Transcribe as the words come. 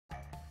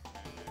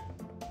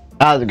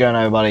How's it going,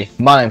 everybody?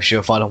 My name's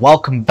Stewified and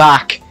welcome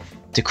back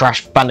to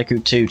Crash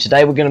Bandicoot 2.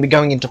 Today we're going to be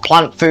going into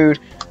plant food,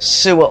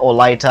 sewer or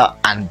later,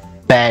 and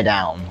bear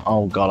down.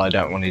 Oh god, I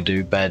don't want to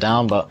do bear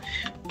down, but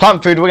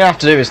plant food we're going to have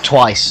to do is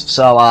twice.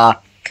 So,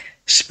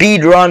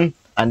 speed run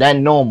and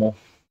then normal.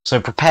 So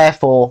prepare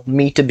for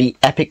me to be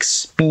epic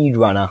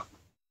speedrunner.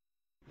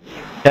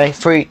 Okay,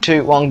 3,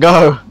 2, 1,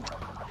 go!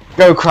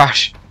 Go,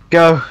 Crash!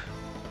 Go!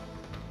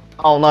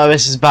 Oh no,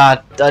 this is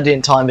bad. I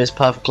didn't time this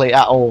perfectly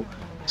at all.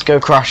 Let's go,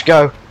 Crash,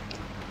 go!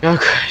 Go,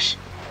 Crash!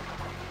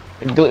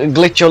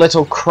 Glitch your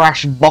little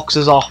Crash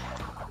boxes off.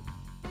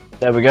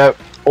 There we go.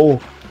 Oh,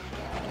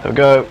 there we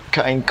go.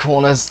 Cutting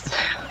corners.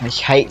 I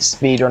hate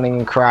speedrunning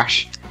in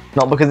Crash.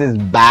 Not because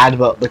it's bad,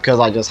 but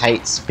because I just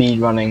hate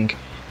speedrunning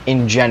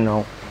in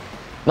general.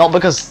 Not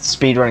because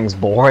speedrunning is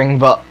boring,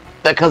 but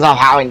because of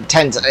how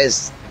intense it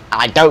is.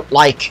 I don't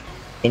like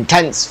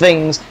intense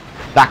things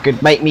that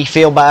could make me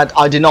feel bad.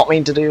 I did not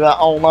mean to do that.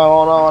 Oh no,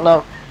 oh no, oh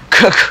no.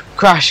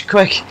 Crash,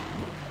 quick.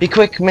 Be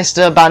quick,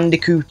 Mr.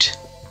 Bandicoot.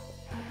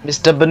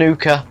 Mr.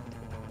 Banuka.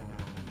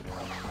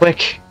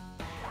 Quick.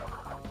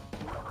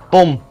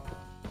 Boom.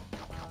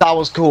 That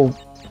was cool.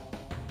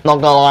 Not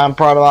gonna lie, I'm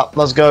proud of that.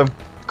 Let's go.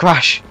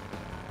 Crash.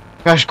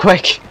 Crash,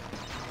 quick.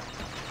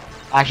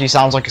 Actually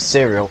sounds like a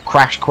cereal.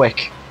 Crash,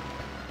 quick.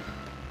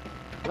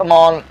 Come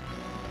on.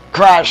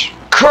 Crash.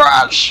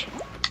 Crash.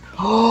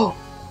 Oh.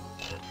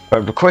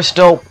 Grab the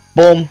crystal.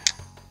 Boom.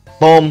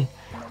 Boom.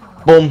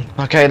 Boom.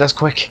 Okay, that's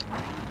quick.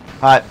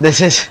 Alright,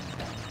 this is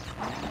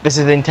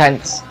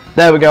intense.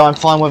 There we go, I'm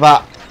fine with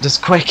that.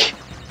 Just quick.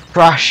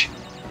 Crash.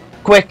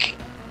 Quick.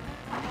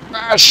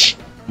 Crash.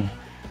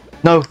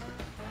 No.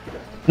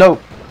 No.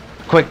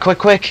 Quick, quick,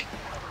 quick.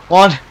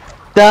 One.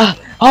 Duh.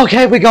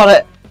 Okay, we got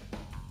it.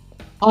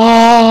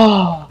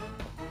 Oh.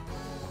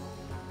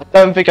 I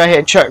don't think I hit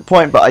a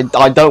checkpoint, but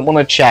I don't want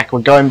to check. We're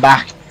going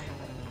back.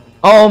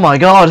 Oh my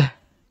god.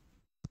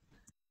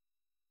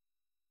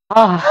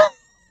 Ah.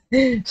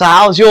 So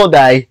how's your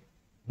day?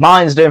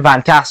 Mine's doing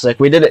fantastic.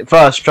 We did it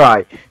first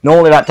try.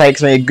 Normally that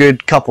takes me a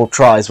good couple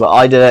tries, but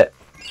I did it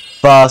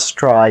first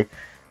try.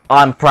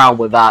 I'm proud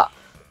with that.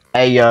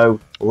 Ayo,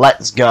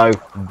 let's go.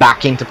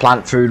 Back into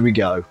plant food we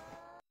go.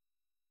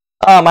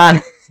 Oh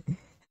man.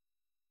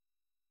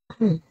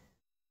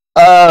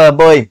 Oh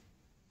boy.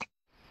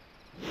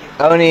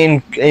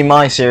 Only in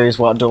my series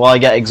what do I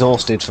get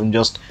exhausted from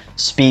just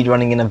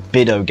speedrunning in a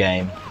video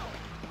game.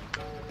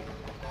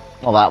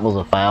 Well, that was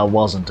a fail,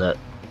 wasn't it?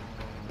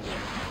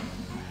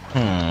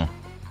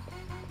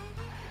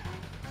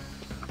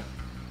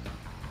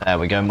 There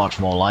we go, much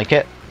more like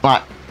it.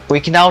 Right, we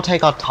can now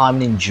take our time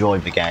and enjoy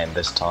the game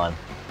this time.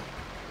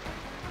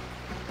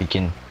 We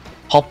can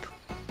hop,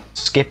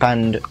 skip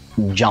and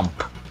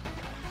jump.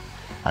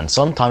 And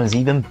sometimes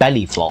even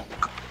belly flop.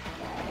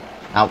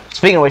 Now,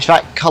 speaking of which,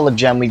 that coloured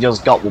gem we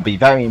just got will be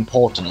very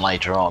important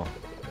later on.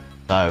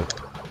 So,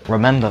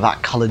 remember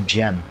that coloured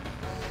gem.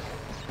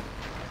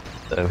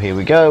 So here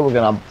we go, we're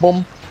gonna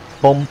boom,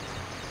 boom.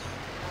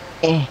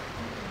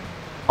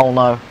 Oh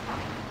no.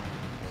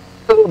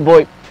 Oh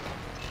boy.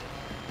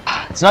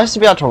 It's nice to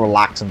be able to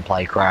relax and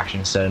play Crash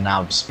instead of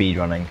now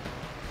speedrunning.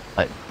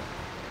 Like,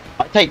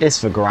 I take this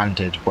for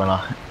granted when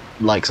I,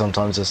 like,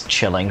 sometimes just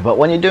chilling, but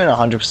when you're doing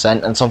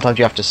 100% and sometimes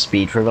you have to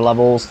speed through the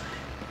levels,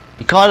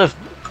 you kind of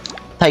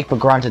take for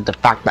granted the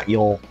fact that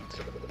you're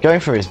going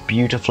through this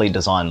beautifully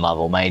designed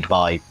level made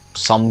by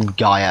some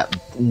guy at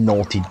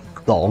Naughty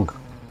Dog.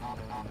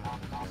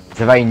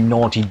 It's a very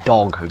naughty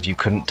dog, if you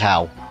couldn't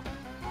tell.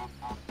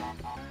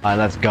 Alright,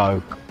 let's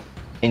go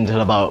into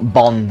the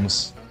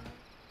bonds.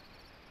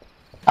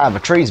 Ah,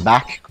 the tree's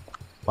back,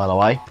 by the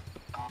way.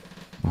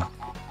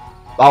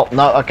 Oh,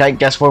 no, okay,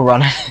 guess we're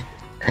running.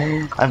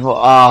 I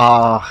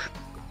thought,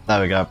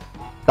 there we go.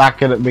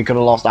 We could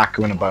have lost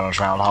Akku in a bonus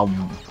round. How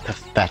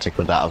pathetic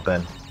would that have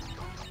been?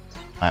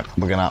 Alright,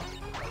 we're gonna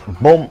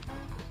boom,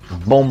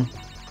 boom.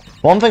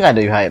 One thing I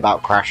do hate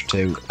about Crash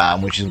 2,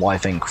 which is why I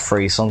think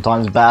 3 is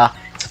sometimes better,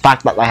 it's the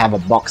fact that they have a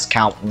box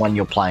count when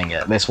you're playing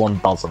it. This one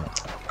doesn't.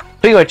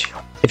 Speaking of which,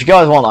 if you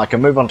guys want, I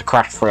can move on to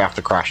Crash 3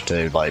 after Crash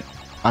 2, like,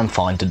 I'm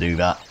fine to do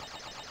that.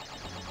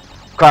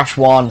 Crash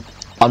 1,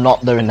 I'm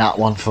not doing that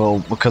one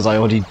because I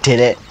already did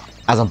it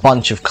as a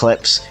bunch of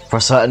clips for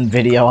a certain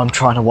video I'm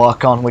trying to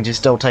work on, which is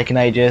still taking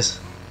ages.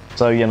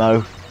 So, you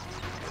know.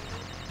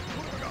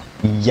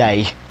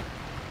 Yay.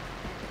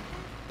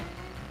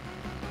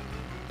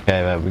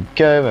 Okay, there we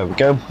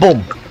go,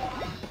 boom!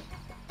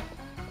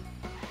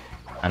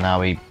 And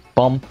now we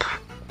bump,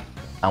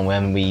 and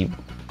when we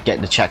get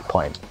the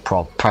checkpoint,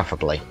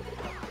 preferably.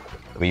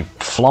 We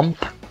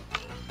flump,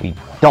 we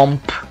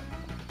dump,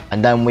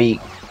 and then we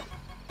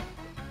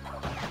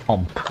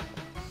pump.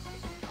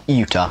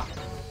 Uter.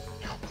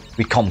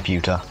 We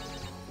computer.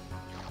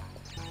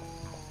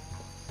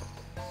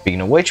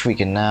 Speaking of which, we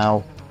can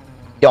now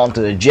get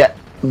onto the jet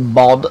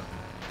bod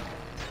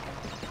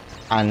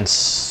and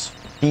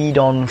speed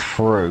on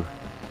through.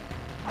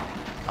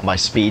 And by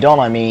speed on,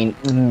 I mean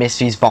miss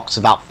these boxes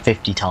about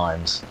 50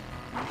 times.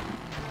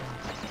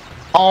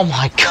 Oh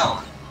my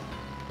god.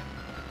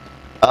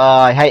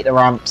 I hate the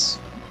ramps.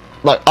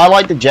 Like, I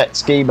like the jet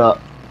ski, but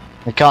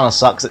it kind of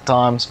sucks at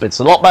times. But it's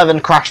a lot better than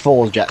Crash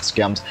 4's jet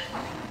ski.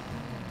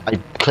 I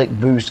click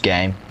boost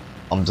game.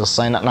 I'm just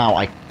saying that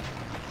now.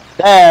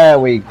 There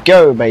we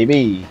go,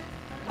 baby.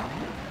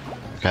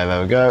 Okay,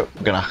 there we go.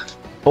 We're gonna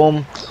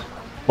boom,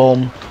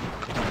 boom,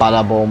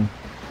 bada boom.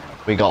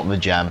 We got the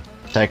gem.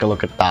 Take a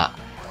look at that.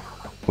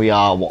 We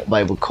are what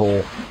they would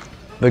call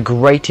the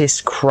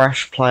greatest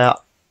Crash player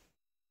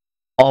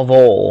of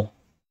all.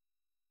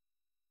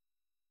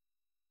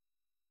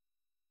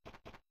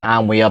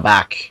 And we are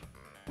back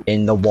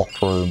in the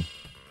walk room.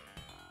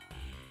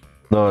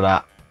 Look at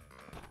that.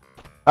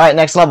 Alright,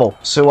 next level.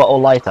 Sewer or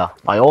later.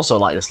 I also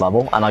like this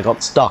level, and I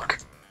got stuck.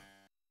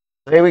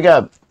 So here we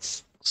go.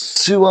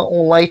 Sewer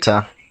or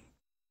later.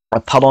 I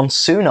put on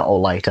sooner or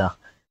later.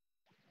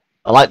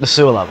 I like the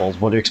sewer levels.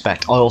 What do you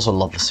expect? I also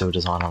love the sewer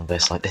design on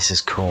this. Like, this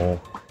is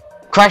cool.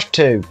 Crash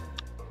 2.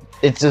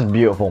 It's just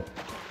beautiful.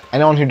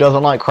 Anyone who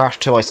doesn't like Crash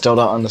 2, I still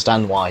don't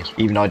understand why.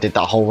 Even though I did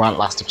that whole rant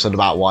last episode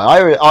about why.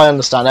 I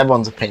understand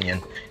everyone's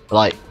opinion. But,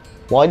 like,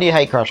 why do you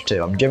hate Crash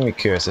 2? I'm genuinely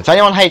curious. If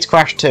anyone hates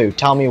Crash 2,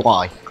 tell me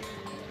why.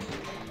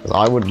 Because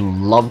I would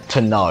love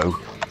to know.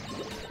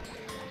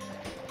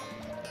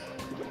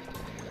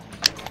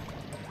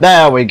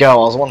 There we go.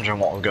 I was wondering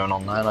what was going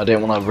on there, and I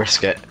didn't want to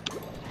risk it.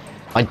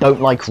 I don't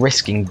like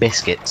risking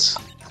biscuits.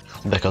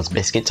 Because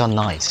biscuits are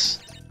nice.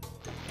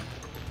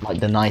 Like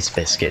the nice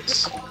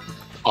biscuits.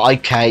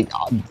 Okay,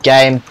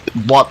 game.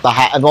 What the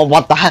heck?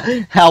 What the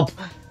heck? Help!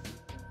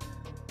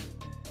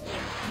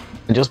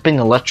 I've just been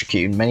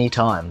electrocuted many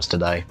times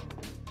today.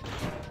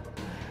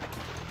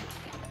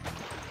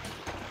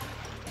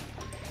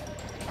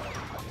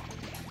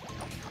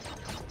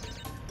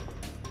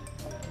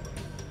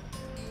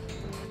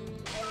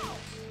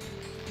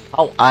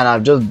 Oh, and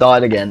I've just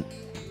died again.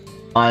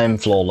 I'm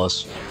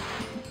flawless.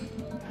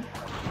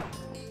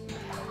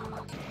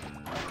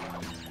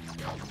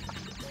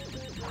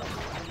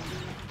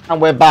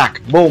 And we're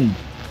back. Boom.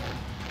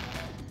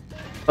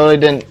 Really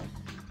didn't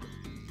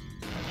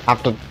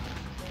have to.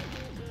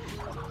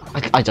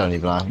 I don't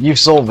even know. You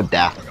saw the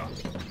death.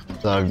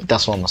 So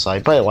that's what I'm gonna say.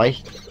 By the way,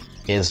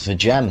 here's the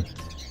gem.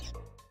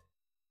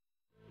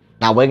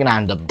 Now we're gonna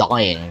end up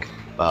dying,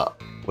 but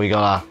we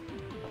gotta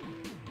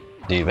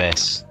do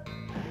this.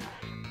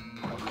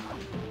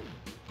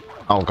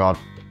 Oh god.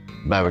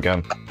 There we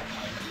go.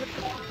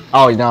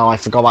 Oh no, I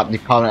forgot about the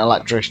permanent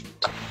electric.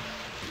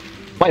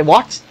 Wait,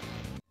 what?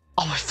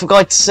 Oh, I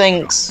forgot it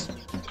sinks.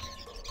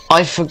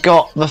 I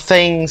forgot the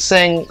thing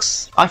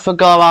sinks. I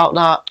forgot about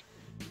that.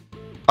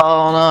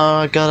 Oh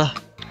no, I gotta.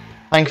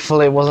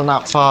 Thankfully it wasn't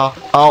that far.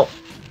 Oh,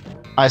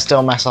 I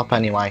still mess up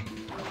anyway.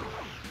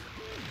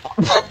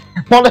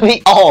 What are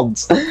the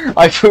odds?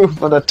 I flew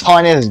for the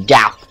tiniest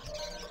gap.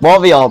 What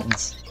are the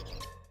odds?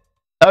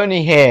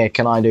 Only here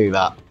can I do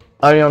that.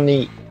 Only on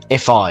the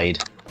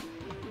Stewified.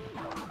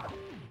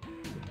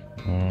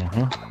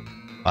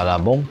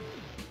 Bada boom.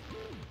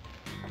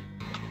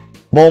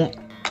 Boom.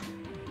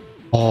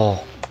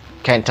 Oh,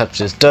 can't touch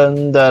this.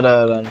 Dun dun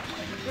dun dun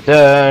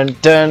dun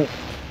dun.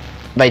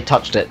 They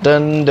touched it.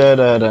 Dun dun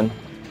dun dun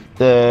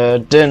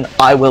dun dun.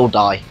 I will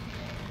die.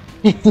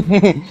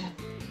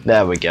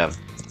 There we go.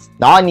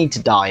 Now I need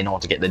to die in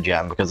order to get the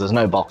gem because there's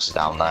no boxes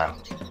down there.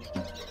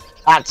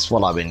 That's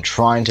what I've been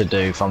trying to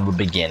do from the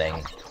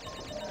beginning.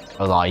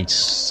 Because I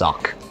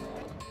suck.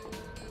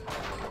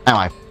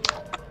 Anyway.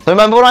 So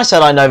remember when I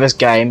said I know this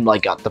game,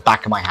 like, at the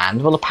back of my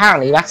hand? Well,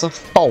 apparently that's a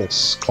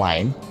false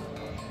claim.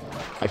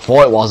 I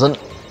thought it wasn't.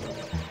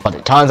 But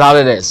it turns out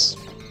it is.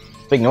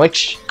 Speaking of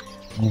which,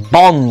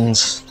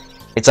 bonds.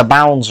 It's a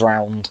bounds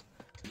round.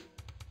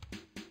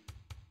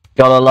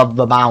 Gotta love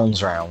the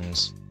bounds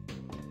rounds.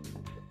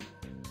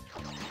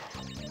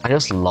 I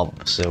just love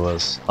the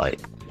sewers. Like,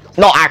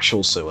 not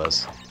actual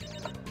sewers.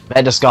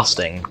 They're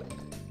disgusting.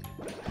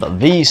 But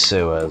these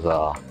sewers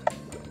are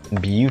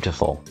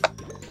beautiful.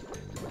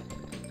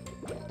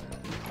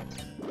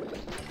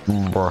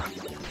 Bruh.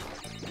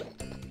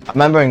 I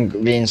remember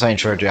in the Insane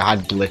Trilogy I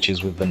had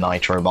glitches with the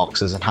nitro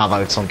boxes and how they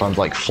would sometimes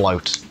like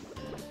float.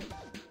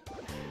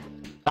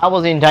 That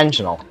was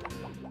intentional.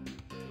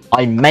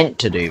 I meant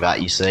to do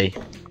that, you see.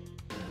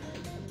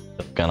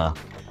 Just gonna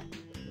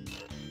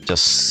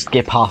just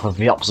skip half of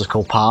the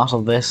obstacle part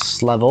of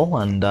this level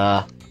and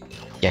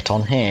get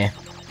on here.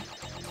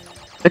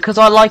 Because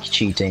I like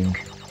cheating.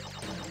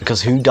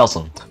 Because who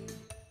doesn't?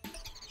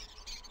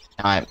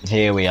 Alright,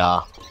 here we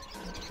are.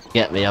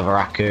 Get the other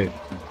Aku.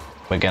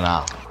 We're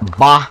gonna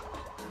bah,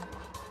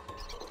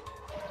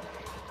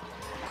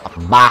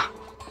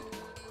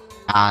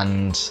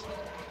 and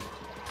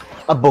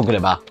a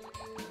boogeraba.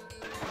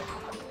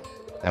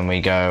 Then we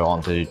go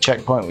on to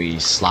checkpoint, we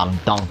slam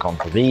dunk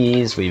onto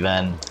these, we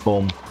then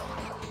boom,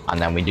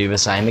 and then we do the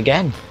same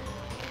again.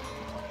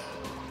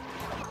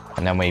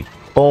 And then we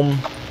boom,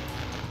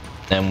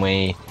 then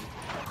we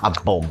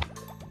boom.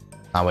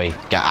 Now we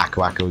get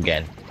Aku Aku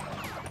again.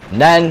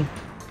 And then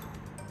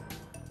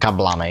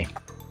kablammy.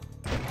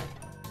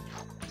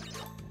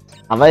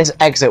 Now this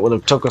exit would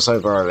have took us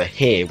over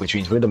here, which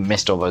means we'd have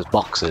missed all those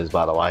boxes,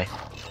 by the way.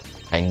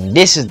 And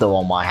this is the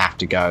one where I have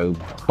to go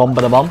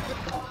bum-ba-da-bum.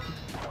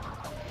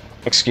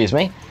 Excuse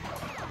me.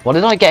 What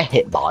did I get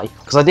hit by?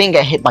 Because I didn't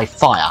get hit by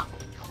fire.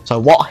 So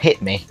what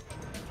hit me?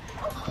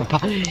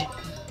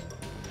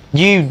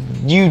 You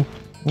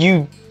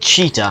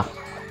cheater.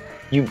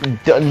 You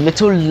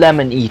little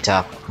lemon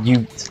eater.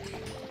 You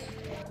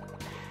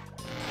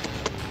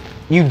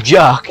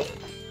jerk.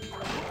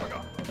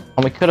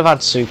 And we could have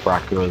had Super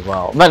Aku as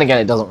well. Then again,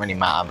 it doesn't really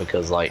matter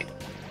because, like,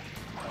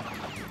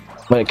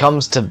 when it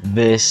comes to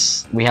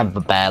this, we have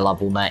the bear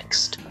level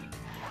next.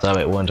 So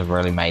it wouldn't have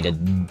really made a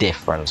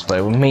difference. But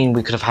it would mean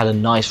we could have had a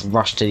nice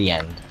rush to the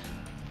end.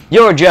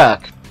 You're a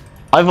jerk.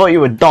 I thought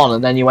you were done,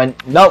 and then you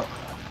went, nope.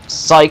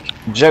 Psych.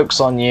 Joke's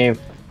on you.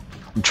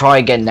 Try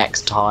again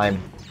next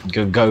time.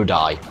 Go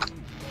die.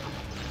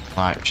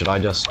 Alright, should I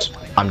just...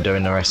 I'm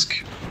doing the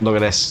risk. Look at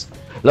this.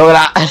 Look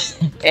at that!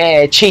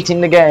 Yeah,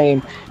 cheating the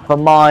game for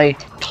my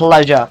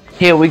pleasure.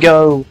 Here we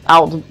go,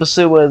 out of the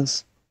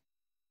sewers.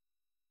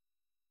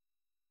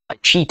 I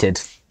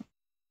cheated.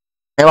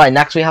 Anyway,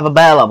 next we have a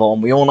bear level,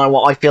 and we all know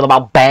what I feel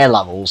about bear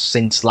levels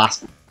since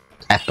last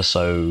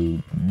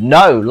episode.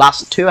 No,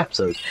 last 2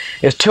 episodes.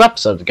 It was 2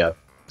 episodes ago.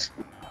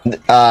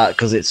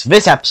 Because it's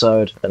this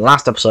episode, and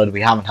last episode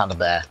we haven't had a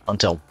bear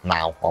until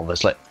now,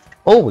 obviously.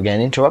 Oh, we're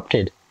getting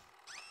interrupted.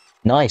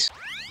 Nice.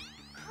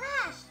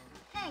 Crash!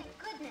 Thank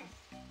goodness.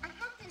 I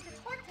hacked into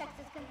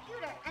Cortex's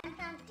computer and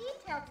found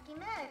detailed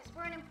schematics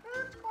for an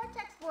improved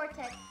Cortex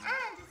Vortex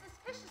and a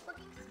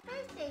suspicious-looking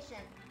space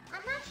station.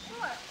 I'm not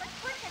sure, but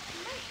Cortex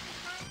might be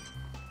fine.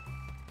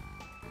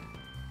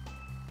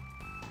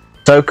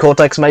 So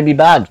Cortex may be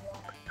bad.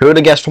 Who would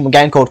have guessed from a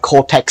game called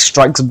Cortex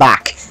Strikes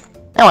Back?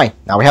 Anyway,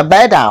 now we have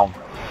bear down.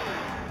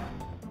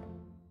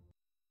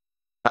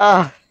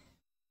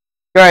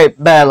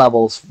 Great, bear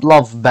levels.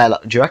 Love bear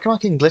levels. Do you reckon I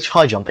can glitch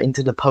high jump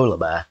into the polar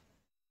bear?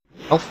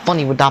 How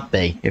funny would that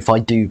be if I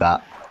do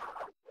that?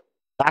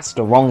 That's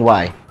the wrong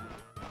way.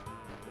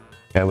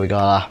 Okay, we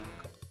gotta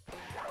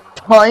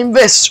time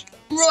this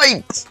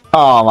right.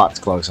 Oh, that's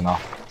close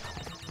enough.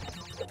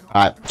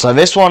 Alright, so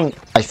this one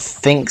I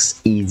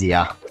think's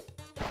easier.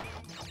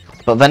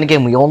 But then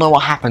again, we all know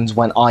what happens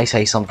when I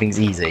say something's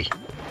easy.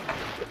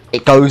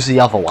 It goes the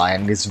other way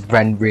and it's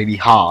then really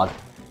hard.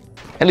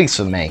 At least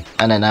for me.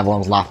 And then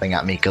everyone's laughing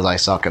at me because I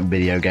suck at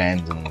video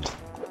games and...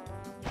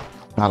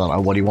 I don't know,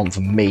 what do you want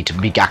from me to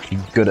be actually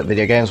good at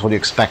video games? What do you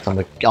expect? I'm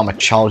a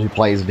child who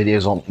plays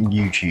videos on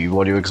YouTube.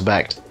 What do you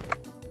expect?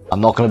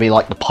 I'm not going to be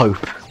like the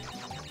Pope.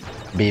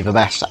 Be the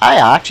best. Hey,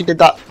 I actually did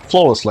that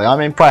flawlessly. I'm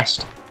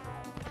impressed.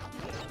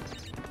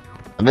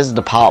 And this is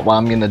the part where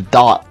I'm going to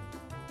die.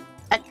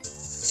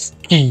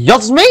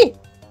 Excuse me?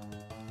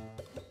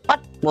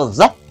 What was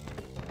that?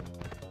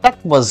 That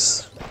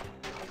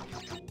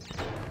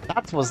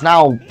was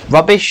now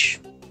rubbish.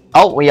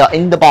 Oh, we are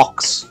in the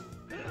box.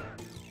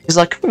 He's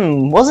like,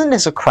 wasn't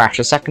this a crash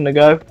a second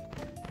ago?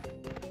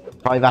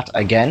 Try that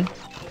again.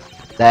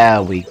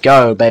 There we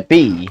go,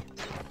 baby.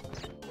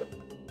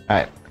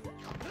 Alright.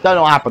 Don't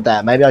know what happened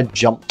there. Maybe I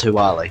jumped too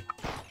early.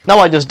 No,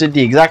 I just did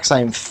the exact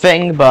same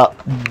thing, but,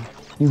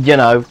 you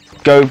know,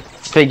 go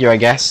figure, I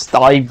guess.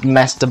 I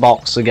messed the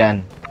box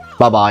again.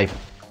 Bye-bye.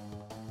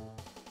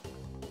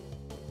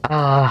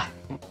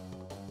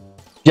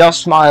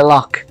 Just my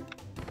luck.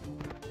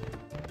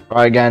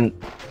 Try again.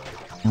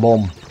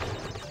 Boom.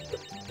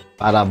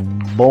 Bada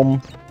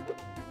boom.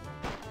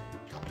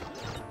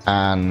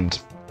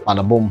 And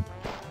bada boom.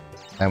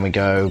 Then we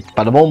go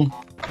bada boom.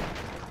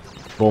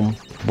 Boom,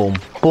 boom,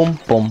 boom,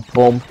 boom,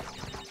 boom,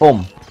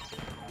 boom.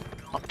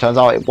 Turns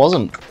out it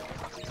wasn't.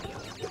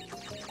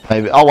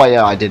 Maybe. Oh, wait,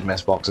 yeah, I did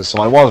miss boxes,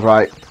 so I was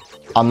right.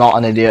 I'm not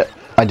an idiot.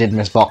 I did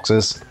miss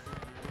boxes.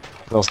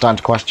 I was starting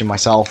to question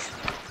myself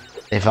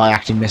if I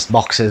actually missed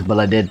boxes, but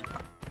I did.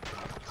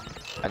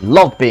 I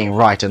love being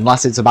right,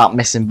 unless it's about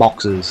missing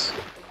boxes.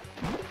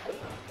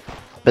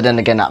 But then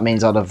again, that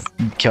means I'd have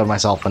killed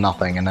myself for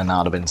nothing, and then that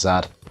would have been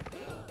sad.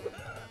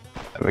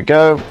 There we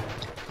go.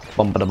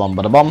 Bum ba da bum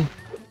ba da bum.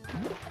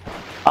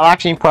 I'm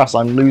actually impressed.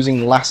 I'm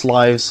losing less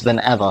lives than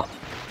ever.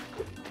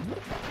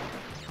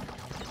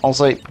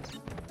 Also,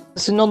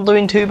 this is not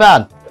doing too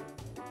bad.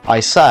 I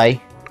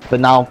say, but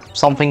now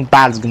something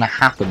bad's gonna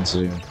happen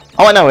soon.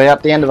 Oh, I know, we're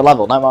at the end of the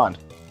level. Never mind.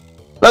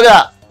 Look at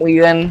that. We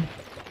then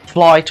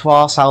fly to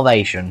our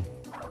salvation.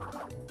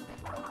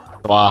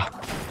 We're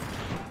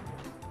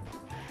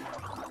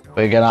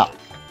gonna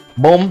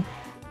boom,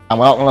 and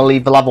we're not gonna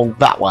leave the level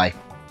that way.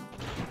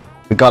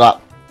 We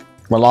gotta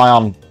rely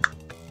on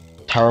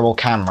terrible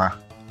camera.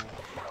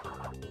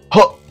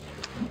 Huh.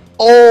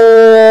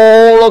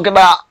 Oh, look at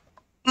that!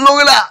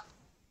 Look at that!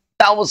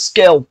 That was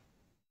skill.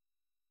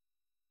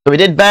 So we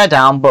did bear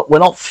down, but we're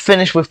not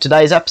finished with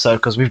today's episode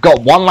because we've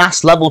got one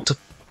last level to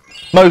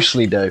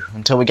mostly do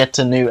until we get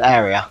to a new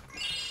area.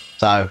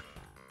 So,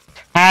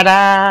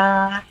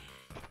 ta-da!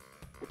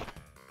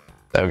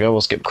 There we go,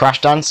 we'll skip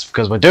Crash Dance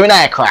because we're doing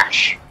Air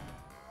Crash.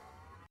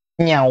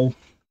 Meow.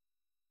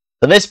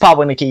 So this part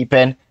we're going to keep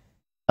in,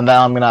 and then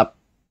I'm going to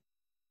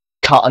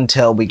cut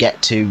until we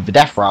get to the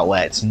death route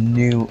where it's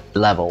new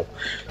level.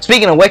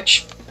 Speaking of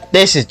which,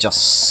 this is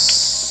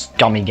just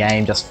scummy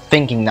game, just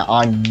thinking that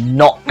I'm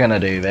not gonna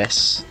do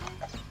this.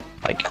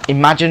 Like,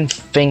 imagine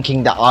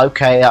thinking that,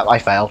 okay, I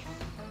failed.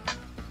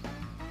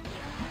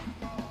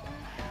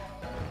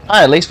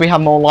 Hey, at least we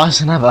have more lives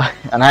than ever.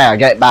 And hey, I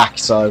get back,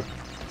 so...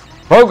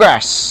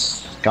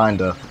 Progress!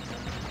 Kinda.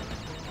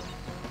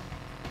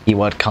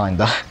 Keyword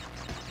kinda.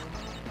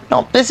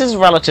 No, this is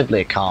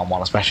relatively a calm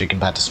one, especially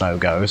compared to Snow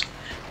Goes.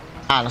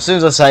 And as soon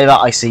as I say that,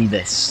 I see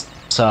this.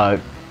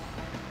 So...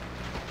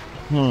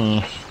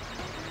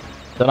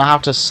 Don't know how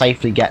to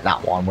safely get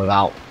that one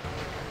without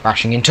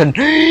crashing into...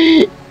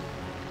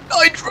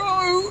 Nitro!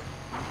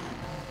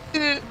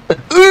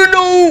 Oh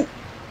no!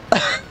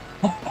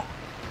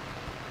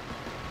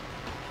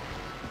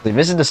 See,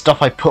 this is the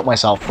stuff I put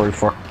myself through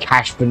for a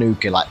Crash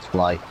Bandicoot Let's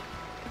Play.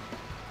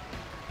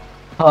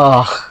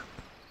 Ugh.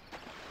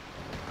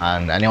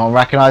 And anyone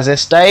recognise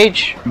this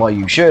stage? Well,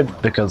 you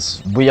should,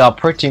 because we are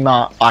pretty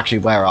much... Actually,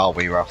 where are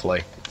we,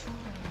 roughly?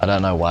 I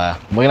don't know where.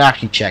 We're gonna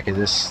actually check, is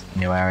this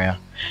new area?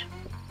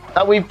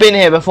 We've been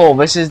here before.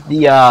 This is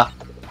the,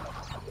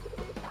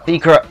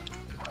 secret...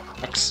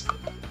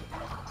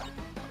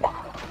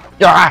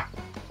 Ah!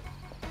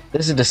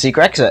 This is the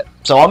secret exit.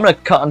 So I'm gonna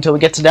cut until we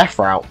get to Death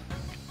Route.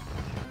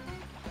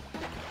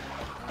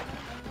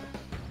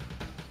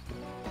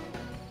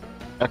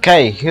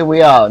 Okay, here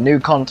we are. New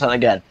content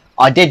again.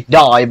 I did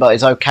die, but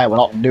it's okay. We're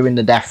not doing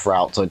the Death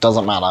Route, so it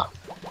doesn't matter.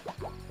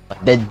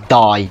 I did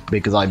die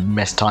because I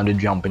mistimed the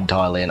jump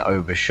entirely and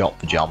overshot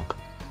the jump.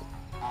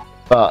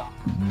 But,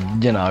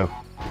 you know,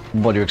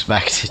 what do you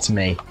expect? It's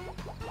me.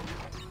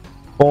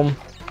 Boom,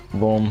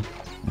 boom,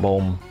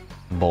 boom,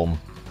 boom,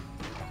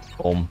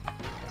 boom,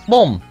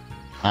 boom,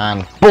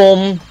 and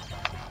boom,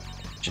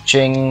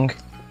 cha-ching,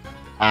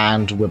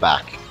 and we're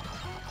back.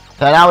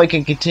 So now we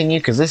can continue,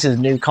 because this is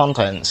new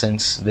content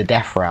since the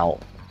Death Route.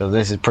 Because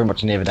this is pretty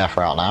much near the Death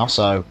Route now,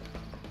 so...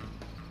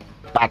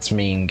 That's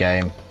mean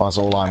game. That's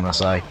all I'm gonna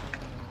say.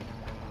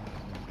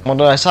 What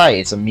did I say?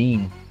 It's a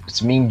mean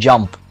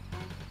jump.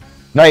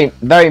 Very,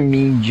 very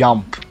mean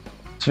jump.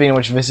 Speaking of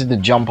which, this is the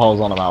jump I was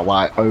on about, where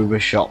I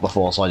overshot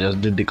before, so I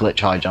just did the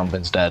glitch high jump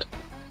instead.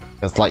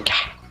 It's like,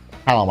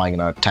 how am I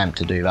gonna attempt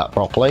to do that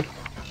properly?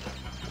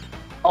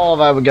 Oh,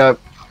 there we go.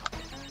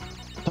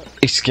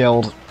 Totally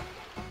skilled.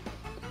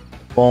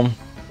 Boom,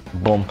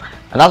 boom.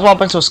 And that's what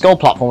happens to a skull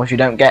platform if you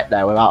don't get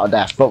there without a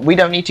death. But we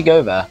don't need to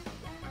go there.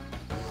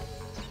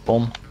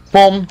 Boom,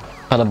 boom,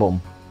 and a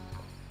boom.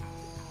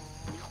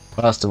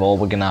 First of all,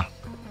 we're gonna...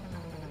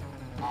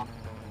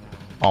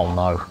 Oh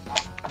no.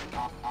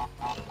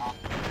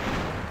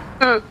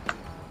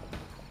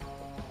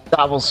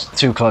 That was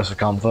too close for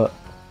comfort.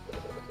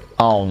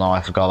 Oh no,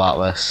 I forgot about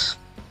this.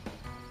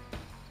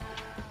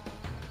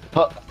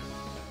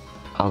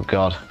 Oh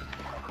god.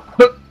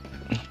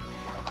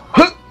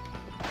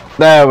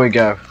 There we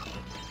go.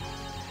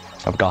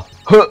 I've got.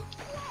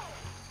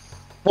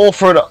 Fall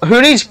through the. Who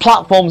needs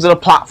platforms in a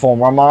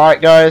platformer? Am I right,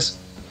 guys?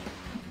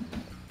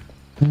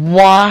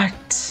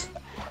 What?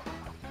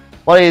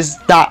 What is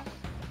that?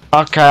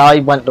 Okay, I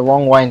went the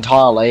wrong way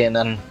entirely and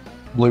then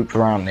looped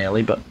around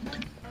nearly, but...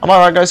 Am I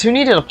right, guys? Who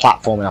needed a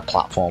platform in a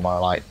platformer?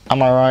 Like,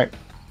 am I right?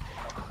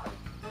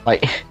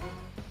 Like...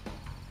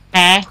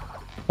 Or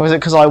was it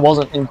because I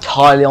wasn't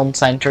entirely on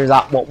center? Is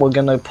that what we're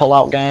gonna pull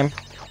out, game?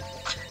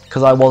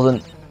 Because I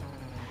wasn't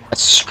as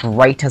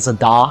straight as a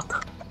dart?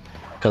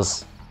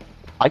 Because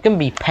I can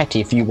be petty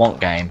if you want,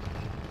 game.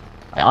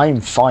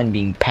 I'm fine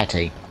being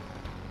petty.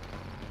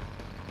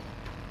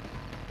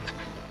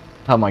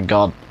 Oh my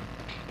god.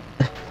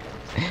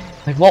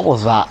 Like, what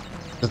was that?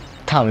 Just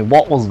tell me,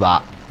 what was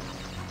that?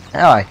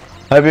 Anyway,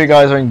 hope you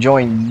guys are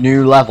enjoying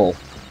new level.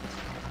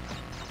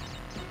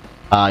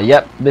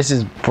 Yep, this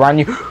is brand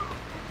new.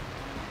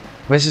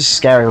 This is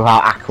scary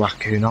without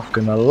Aquaku, not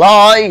gonna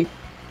lie.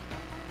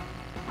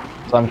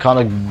 So I'm kind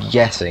of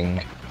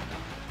guessing.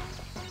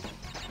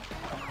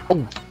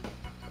 Oh.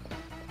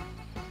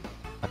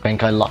 I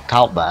think I lucked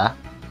out there.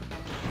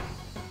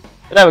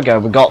 But there we go,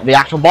 we got the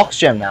actual box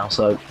gem now,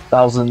 so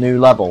that was a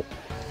new level.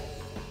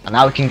 And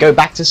now we can go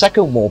back to the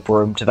second warp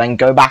room to then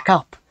go back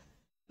up.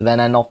 To then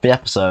end off the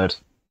episode.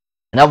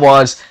 In other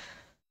words,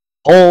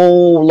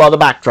 whole lot of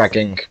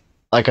backtracking,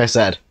 like I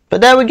said. But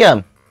there we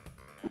go.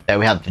 There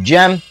we have the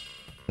gem.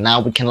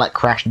 Now we can let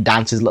Crash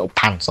dance his little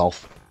pants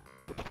off.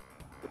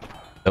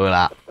 Look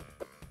at that.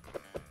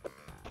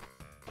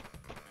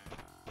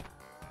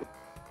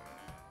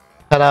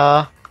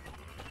 Ta-da!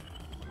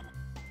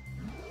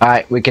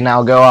 Alright, we can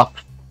now go up.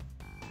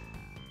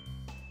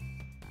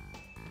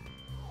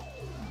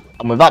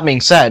 And with that being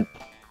said,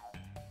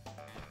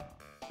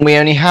 we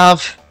only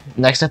have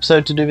next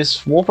episode to do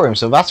this warp room,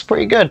 so that's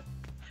pretty good.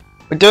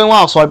 We're doing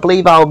well, so I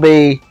believe I'll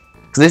be...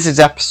 Cause this is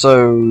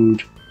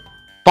episode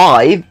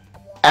 5.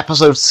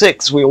 Episode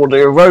 6, we will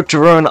do Road to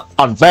Ruin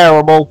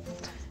Unbearable.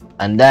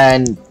 And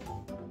then...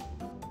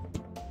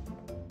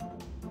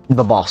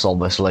 the boss,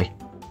 obviously.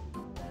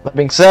 That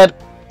being said,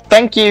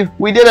 thank you,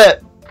 we did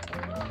it!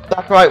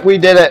 That's right, we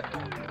did it!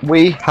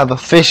 We have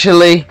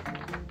officially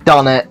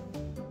done it.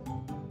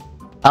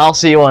 I'll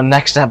see you on the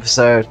next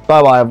episode.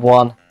 Bye bye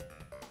everyone.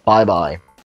 Bye bye.